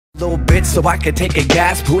little bit so I could take a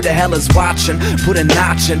gasp. Who the hell is watching? Put a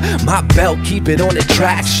notch in my belt, keep it on the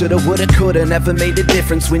track. Shoulda, woulda, coulda, never made a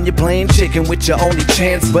difference when you're playing chicken with your only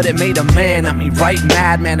chance. But it made a man, I mean right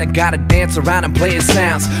mad, man. I gotta dance around and play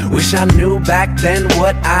sounds. Wish I knew back then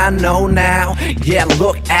what I know now. Yeah,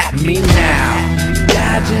 look at me now.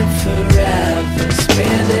 Dodging forever,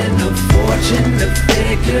 spending a fortune to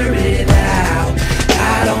figure it out.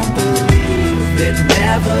 I don't believe it,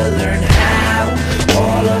 never learn how.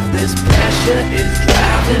 All of this pressure is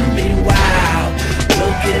driving me wild.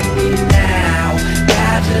 Look at me now,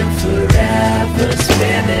 dodging forever,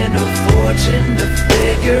 spending a fortune to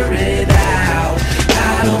figure it out.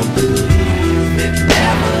 I don't believe it,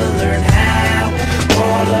 never learn how.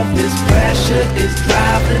 All of this pressure is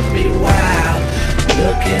driving me wild.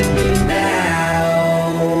 Look at me now.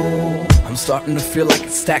 I'm starting to feel like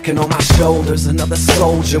it's stacking on my shoulders. Another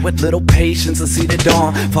soldier with little patience and see the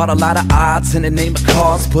dawn. Fought a lot of odds in the name of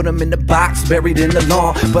cause. Put them in the box, buried in the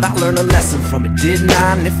lawn. But I learned a lesson from it, didn't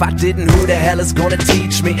I? And if I didn't, who the hell is gonna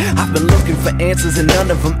teach me? I've been looking for answers and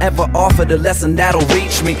none of them ever offered a lesson that'll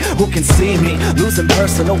reach me. Who can see me? Losing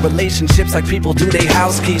personal relationships like people do they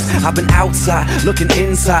house keys. I've been outside, looking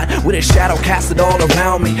inside, with a shadow casted all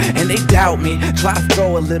around me. And they doubt me, try to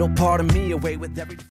throw a little part of me away with every